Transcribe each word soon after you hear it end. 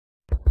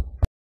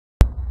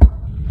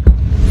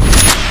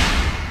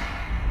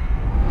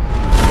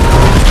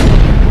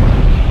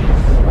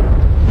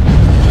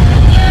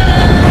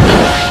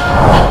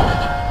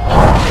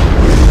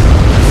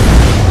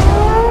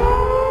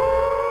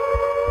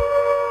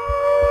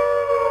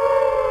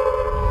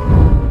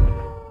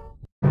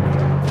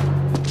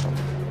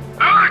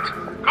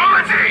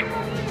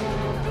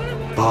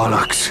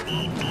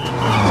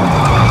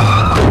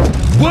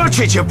Watch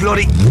it, you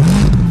bloody...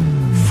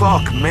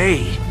 Fuck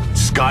me.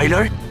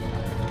 Skylar?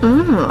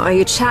 Are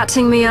you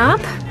chatting me up?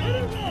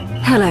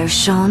 Hello,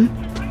 Sean.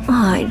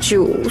 Hi,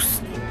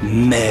 Jules.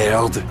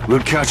 Merde.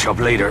 We'll catch up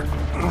later.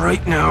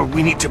 Right now,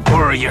 we need to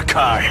borrow your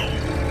car.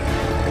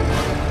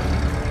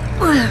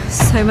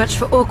 So much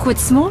for awkward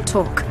small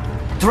talk.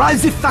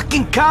 Drive the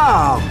fucking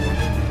car!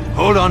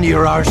 Hold on to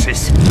your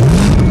arses.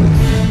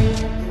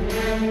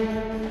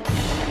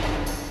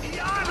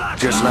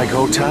 Just like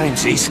old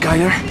times, eh,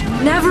 Skylar?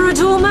 Never a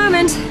dull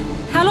moment.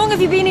 How long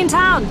have you been in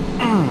town?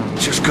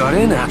 Just got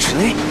in,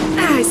 actually.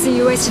 I see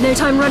you wasted no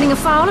time running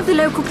afoul of the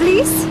local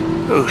police.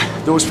 Oh,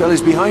 those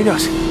fellas behind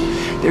us.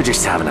 They're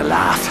just having a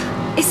laugh.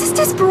 Is this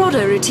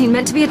Desperado routine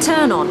meant to be a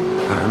turn-on?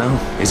 I don't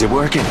know. Is it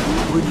working?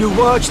 Will you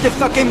watch the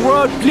fucking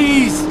road,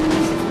 please?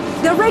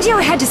 They'll radio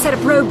ahead to set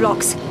up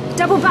roadblocks.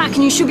 Double back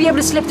and you should be able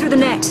to slip through the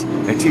net.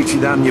 They teach you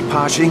that in your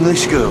posh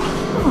English school.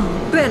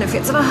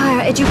 Benefits of a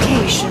higher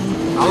education.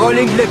 Are all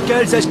English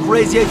girls as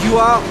crazy as you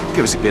are?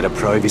 Give us a bit of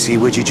privacy,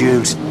 would you,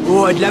 Jews?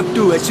 Oh, I'd love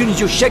to, as soon as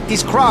you shake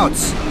these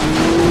crowds.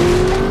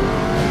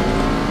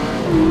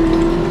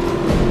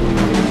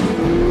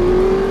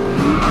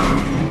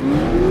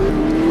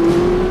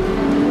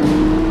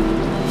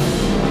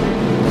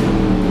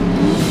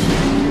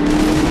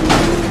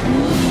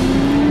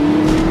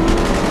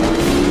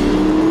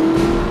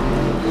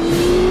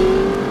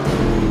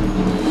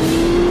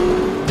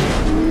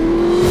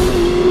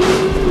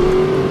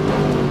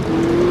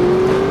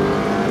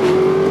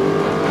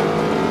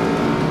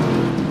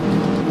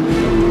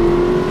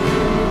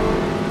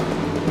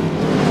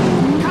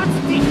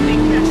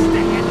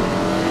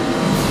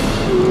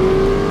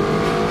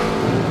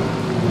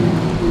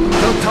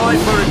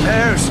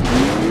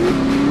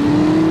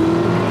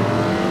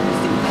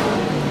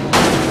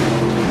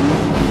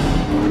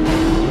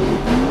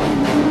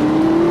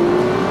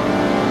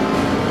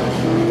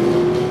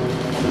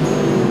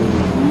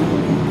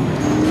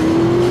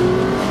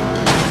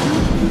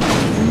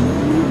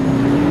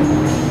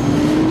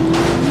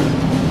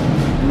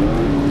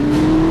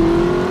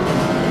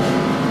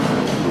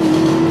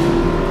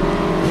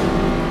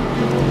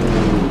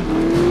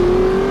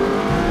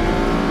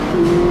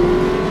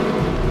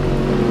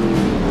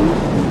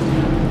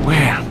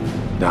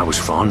 That was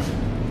fun.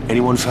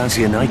 Anyone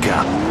fancy a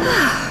nightcap?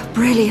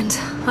 Brilliant.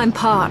 I'm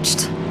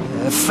parched.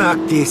 Fuck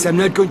this, I'm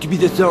not going to be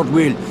the third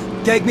wheel.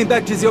 Take me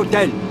back to the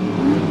hotel.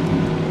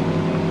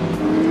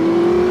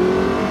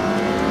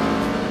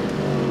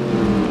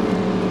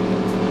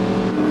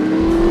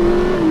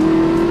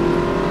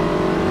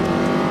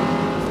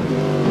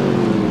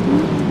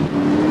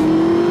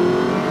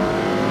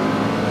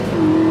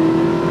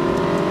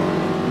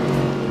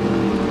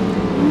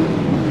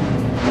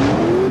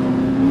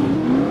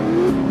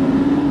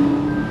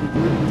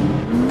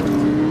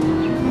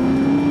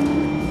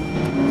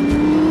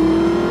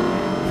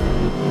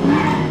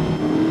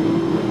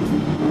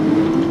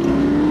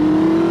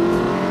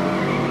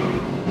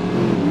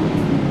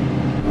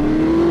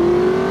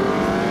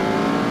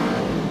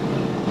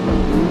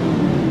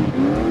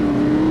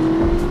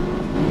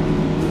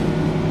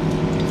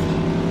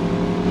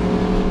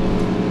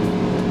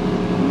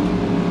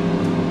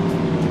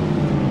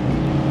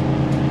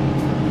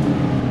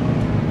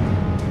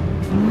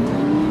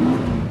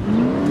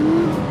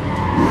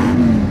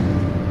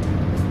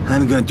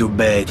 I'm going to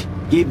bed.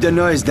 Keep the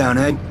noise down,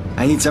 eh?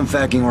 I need some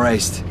fucking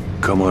rest.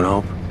 Come on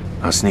up.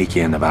 I'll sneak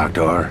you in the back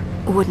door.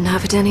 Wouldn't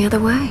have it any other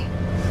way.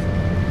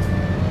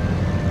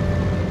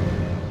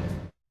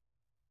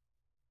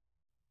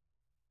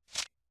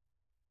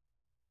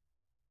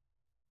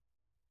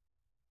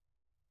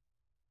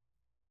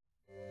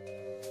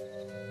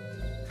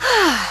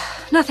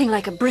 Nothing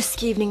like a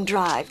brisk evening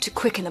drive to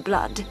quicken the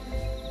blood.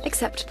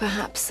 Except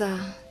perhaps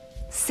a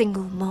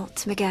single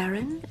malt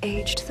McGarren,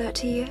 aged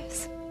 30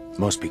 years.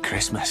 Must be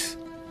Christmas.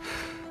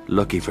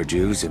 Lucky for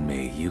Jews and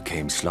me, you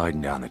came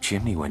sliding down the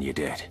chimney when you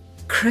did.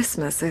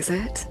 Christmas, is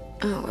it?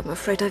 Oh, I'm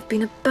afraid I've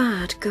been a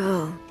bad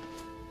girl.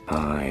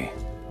 Aye,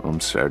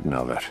 I'm certain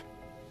of it.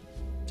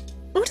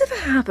 Whatever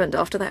happened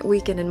after that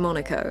weekend in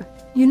Monaco?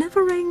 You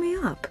never rang me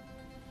up.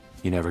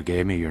 You never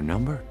gave me your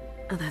number?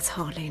 Oh, that's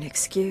hardly an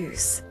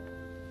excuse.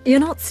 You're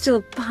not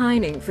still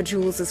pining for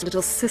Jules's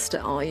little sister,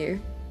 are you?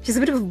 She's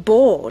a bit of a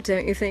bore,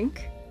 don't you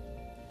think?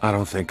 I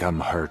don't think I'm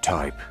her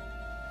type.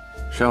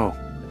 So,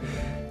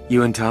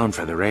 you in town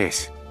for the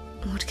race?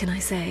 What can I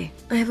say?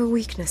 I have a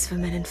weakness for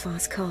men in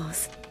fast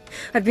cars.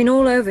 I've been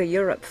all over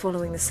Europe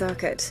following the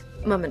circuit.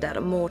 Mum and Dad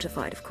are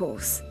mortified, of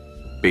course.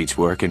 Beats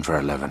working for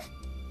a living.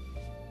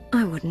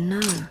 I wouldn't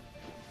know.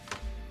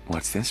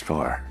 What's this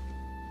for?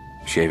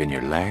 Shaving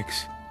your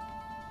legs?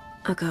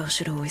 A girl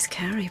should always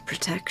carry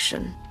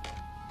protection.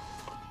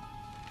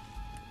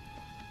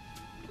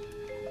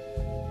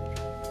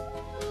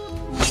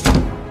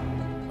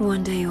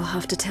 One day you'll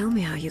have to tell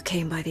me how you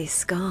came by these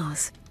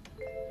scars.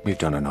 We've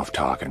done enough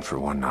talking for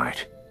one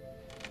night.